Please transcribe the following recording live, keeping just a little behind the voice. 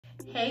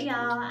Hey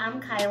y'all,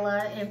 I'm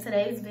Kyla. In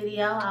today's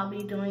video, I'll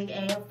be doing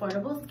a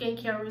affordable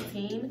skincare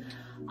routine.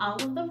 All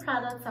of the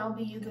products I'll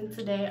be using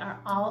today are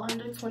all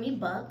under 20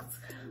 bucks.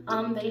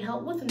 They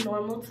help with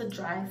normal to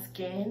dry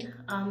skin.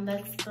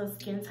 That's the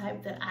skin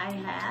type that I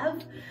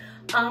have.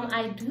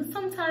 I do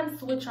sometimes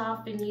switch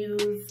off and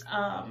use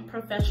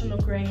professional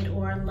grade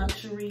or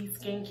luxury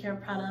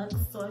skincare products.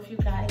 So if you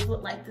guys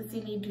would like to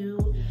see me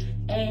do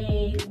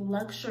a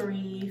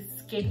luxury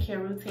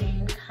skincare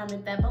routine,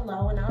 comment that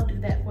below and I'll do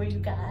that for you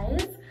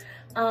guys.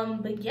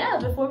 But yeah,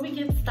 before we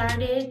get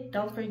started,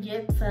 don't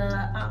forget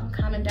to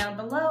comment down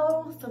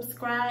below,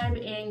 subscribe,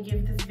 and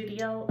give this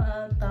video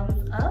a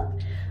thumbs up.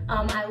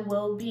 I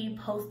will be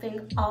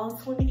posting all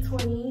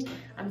 2020.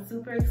 I'm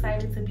super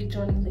excited to be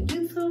joining the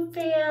YouTube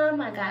fam.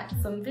 I got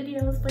some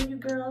videos for you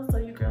girls, so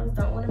you girls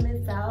don't want to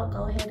miss out.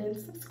 Go ahead and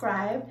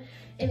subscribe.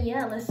 And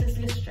yeah, let's just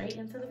get straight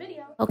into the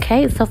video.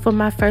 Okay, so for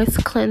my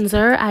first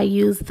cleanser, I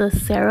use the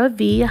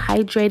CeraVe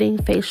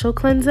Hydrating Facial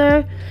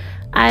Cleanser.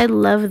 I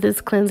love this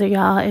cleanser,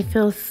 y'all. It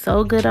feels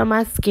so good on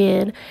my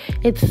skin.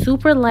 It's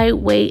super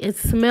lightweight. It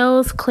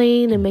smells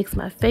clean. It makes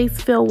my face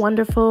feel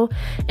wonderful.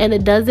 And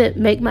it doesn't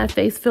make my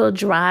face feel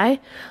dry.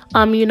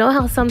 You know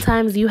how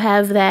sometimes you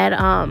have that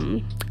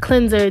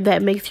cleanser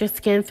that makes your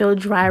skin feel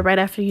dry right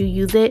after you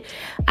use it?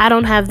 I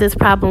don't have this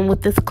problem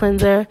with this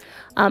cleanser.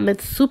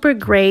 It's super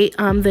great.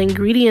 The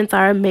ingredients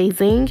are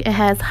amazing. It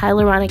has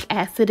hyaluronic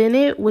acid in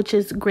it, which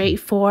is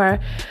great for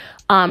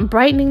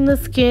brightening the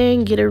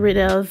skin, getting rid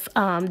of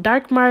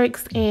dark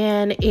marks,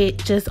 and it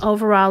just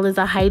overall is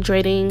a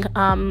hydrating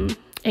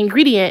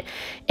ingredient.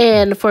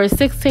 And for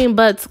 16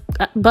 bucks,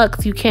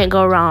 you can't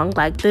go wrong.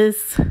 Like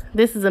this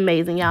is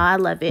amazing, y'all. I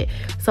love it.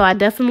 So I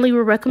definitely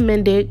would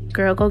recommend it.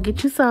 Girl, go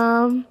get you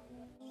some.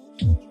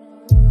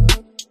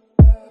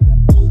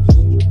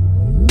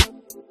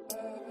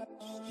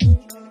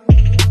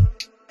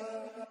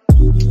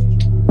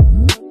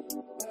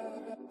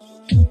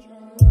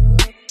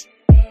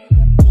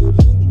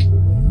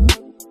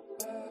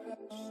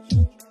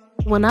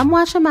 When I'm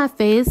washing my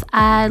face,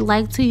 I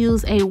like to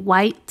use a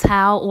white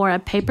towel or a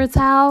paper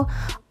towel.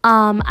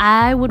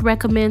 I would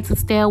recommend to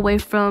stay away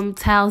from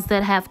towels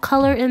that have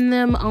color in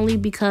them, only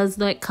because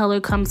that color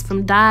comes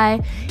from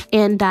dye,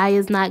 and dye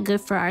is not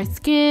good for our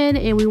skin,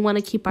 and we want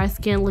to keep our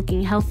skin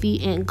looking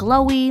healthy and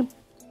glowy.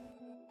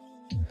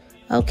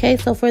 Okay,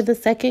 so for the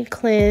second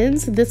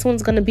cleanse, this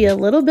one's going to be a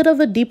little bit of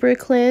a deeper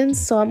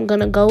cleanse. So I'm going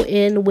to go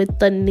in with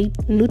the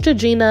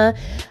Neutrogena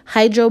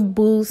Hydro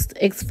Boost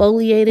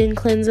Exfoliating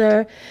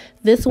Cleanser.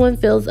 This one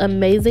feels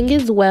amazing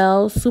as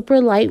well. Super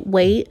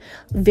lightweight,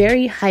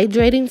 very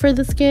hydrating for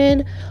the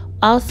skin.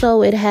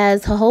 Also, it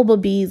has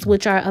jojoba beads,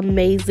 which are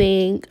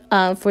amazing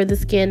for the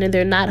skin, and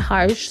they're not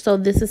harsh. So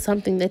this is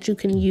something that you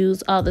can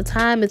use all the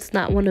time. It's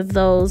not one of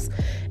those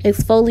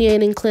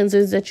exfoliating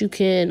cleansers that you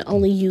can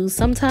only use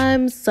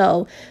sometimes.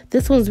 So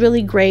this one's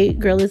really great.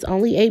 Girl, it's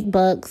only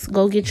 $8.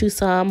 Go get you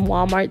some.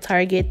 Walmart,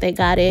 Target, they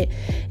got it.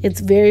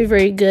 It's very,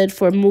 very good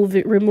for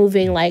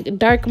removing like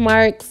dark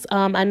marks.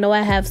 I know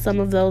I have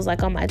some of those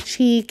like on my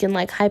cheek and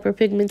like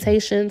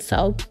hyperpigmentation.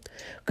 So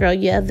girl,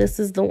 yeah, this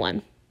is the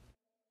one.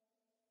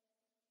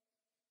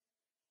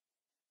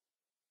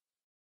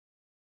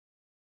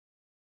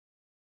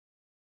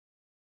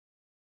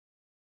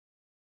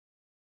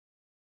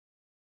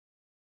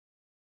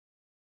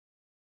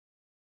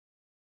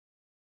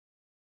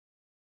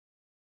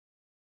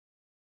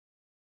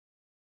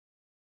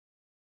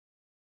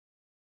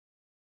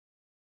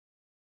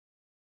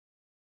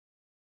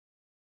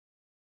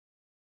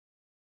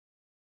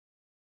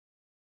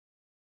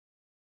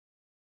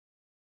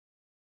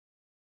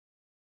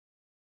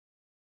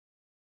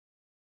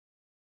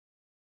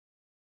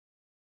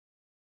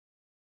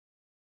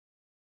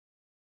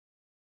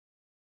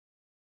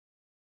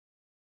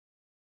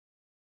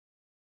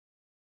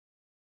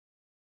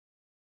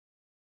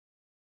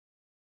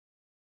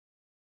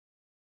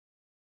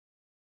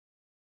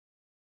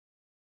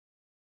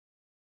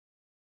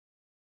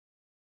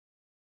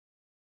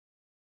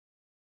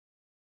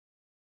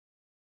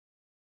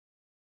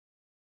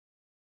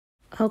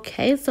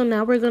 Okay, so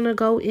now we're gonna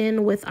go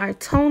in with our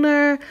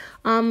toner.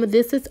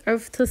 This is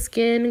Earth to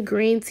Skin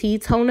Green Tea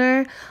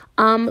Toner.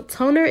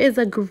 Toner is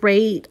a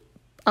great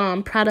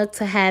product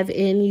to have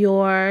in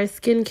your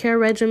skincare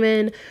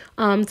regimen.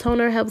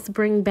 Toner helps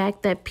bring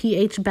back that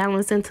pH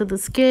balance into the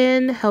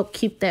skin, help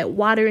keep that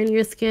water in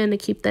your skin to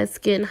keep that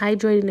skin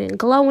hydrated and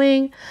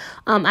glowing.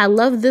 I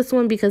love this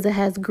one because it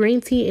has green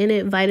tea in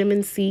it,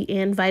 vitamin C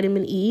and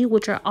vitamin E,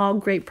 which are all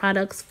great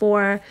products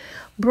for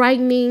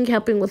brightening,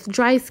 helping with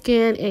dry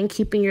skin, and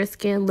keeping your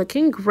skin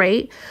looking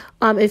great.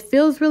 It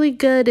feels really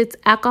good. It's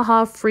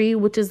alcohol free,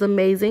 which is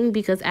amazing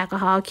because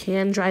alcohol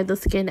can dry the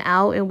skin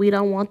out, and we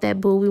don't want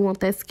that, boo. We want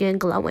that skin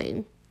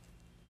glowing.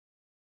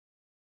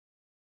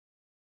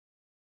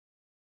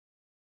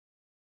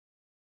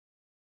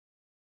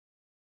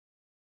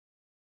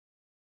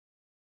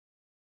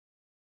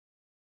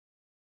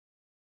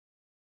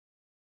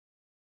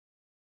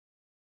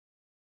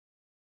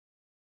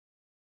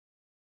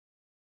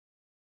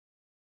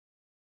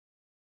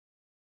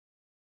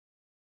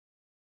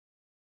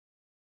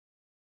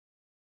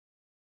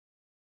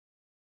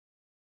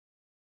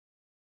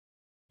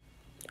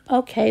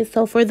 Okay,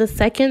 so for the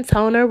second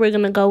toner, we're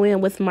going to go in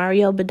with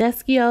Mario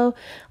Badescu.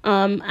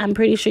 I'm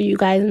pretty sure you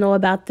guys know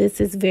about this.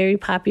 It's very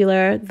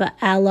popular. The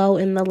aloe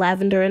and the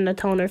lavender in the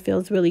toner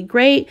feels really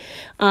great.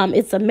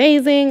 It's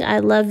amazing. I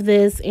love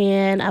this,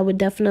 and I would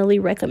definitely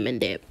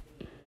recommend it.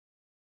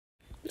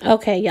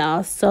 Okay,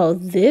 y'all, so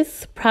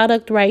this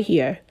product right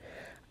here,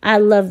 I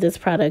love this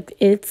product.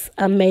 It's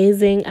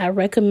amazing. I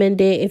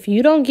recommend it. If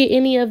you don't get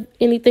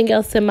anything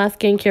else in my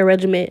skincare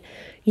regimen,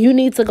 you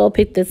need to go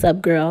pick this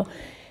up, girl.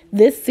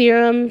 This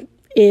serum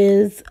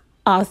is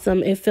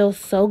awesome. It feels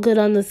so good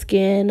on the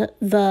skin.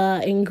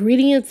 The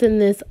ingredients in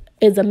this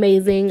is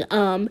amazing.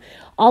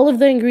 All of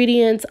the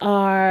ingredients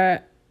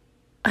are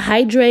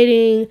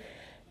hydrating.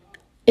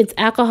 It's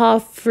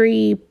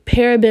alcohol-free,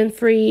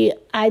 paraben-free.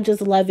 I just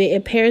love it.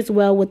 It pairs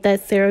well with that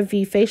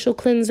CeraVe facial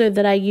cleanser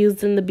that I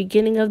used in the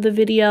beginning of the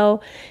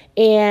video.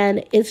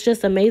 And it's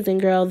just amazing,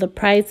 girl. The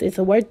price is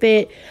worth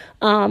it.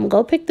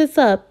 Go pick this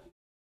up.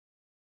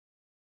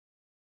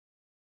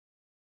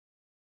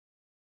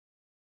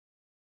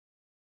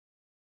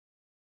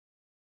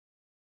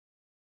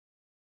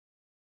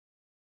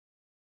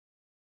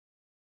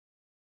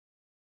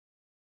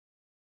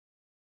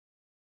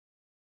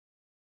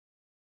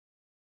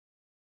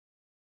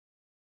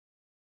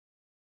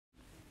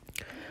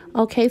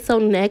 Okay, so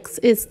next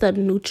is the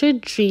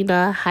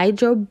Neutrogena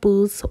Hydro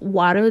Boost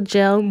Water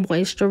Gel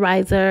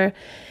Moisturizer.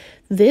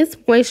 This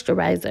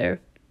moisturizer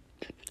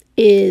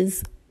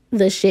is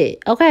the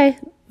shit, okay?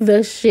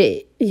 The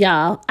shit,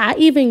 y'all. I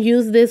even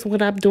use this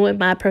when I'm doing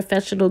my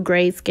professional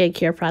grade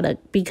skincare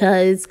product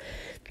because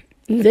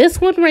this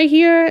one right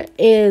here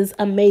is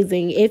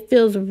amazing. It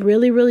feels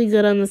really, really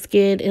good on the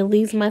skin. It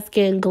leaves my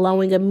skin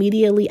glowing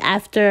immediately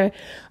after.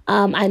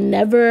 I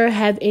never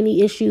have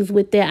any issues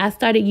with it. I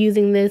started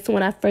using this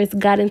when I first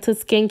got into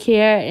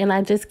skincare, and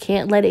I just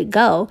can't let it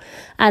go.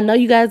 I know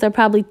you guys are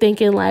probably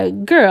thinking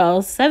like,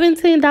 girl,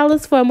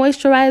 $17 for a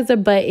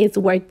moisturizer, but it's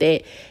worth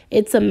it.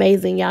 It's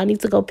amazing. Y'all need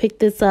to go pick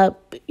this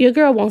up. Your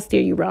girl won't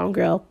steer you wrong,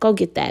 girl. Go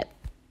get that.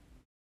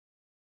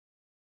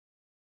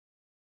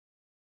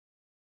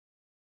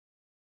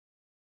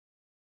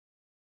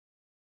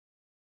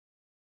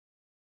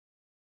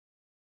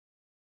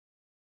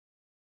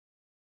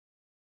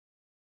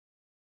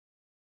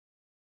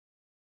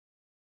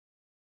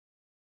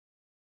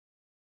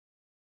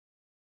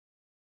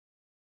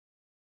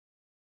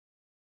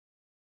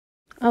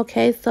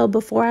 Okay, so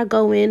before I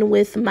go in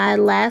with my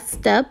last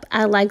step,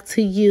 I like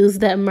to use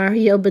that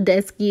Mario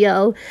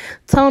Badescu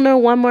toner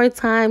one more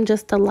time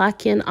just to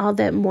lock in all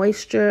that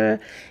moisture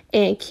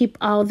and keep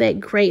all that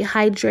great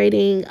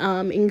hydrating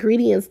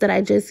ingredients that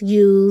I just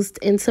used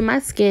into my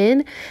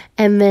skin.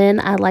 And then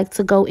I like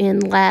to go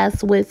in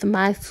last with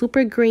my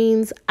Super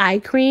Greens eye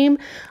cream.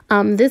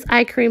 This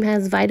eye cream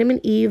has vitamin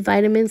E,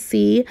 vitamin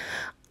C,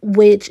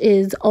 which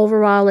is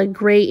overall a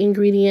great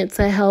ingredient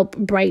to help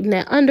brighten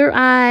that under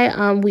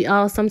eye. We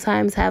all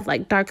sometimes have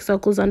like dark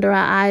circles under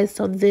our eyes,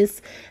 so this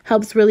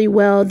helps really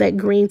well. That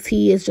green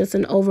tea is just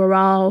an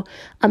overall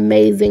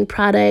amazing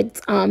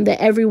product that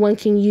everyone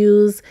can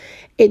use.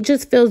 It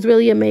just feels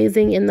really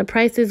amazing, and the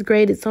price is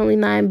great. It's only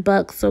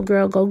 $9, so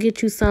girl, go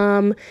get you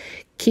some.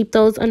 Keep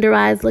those under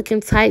eyes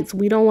looking tight.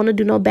 We don't want to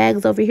do no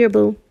bags over here,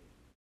 boo.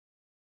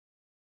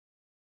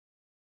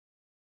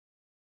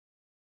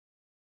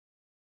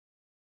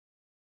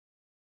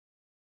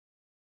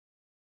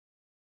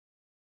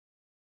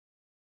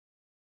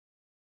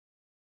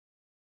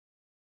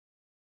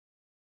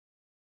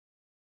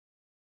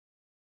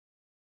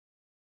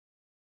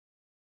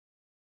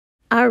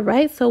 All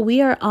right, so we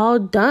are all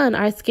done.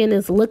 Our skin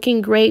is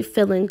looking great,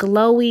 feeling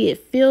glowy. It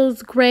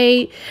feels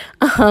great.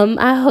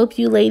 I hope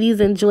you ladies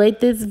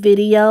enjoyed this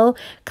video.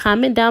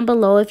 Comment down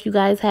below if you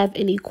guys have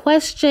any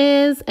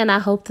questions, and I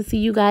hope to see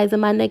you guys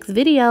in my next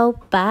video.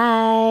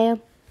 Bye.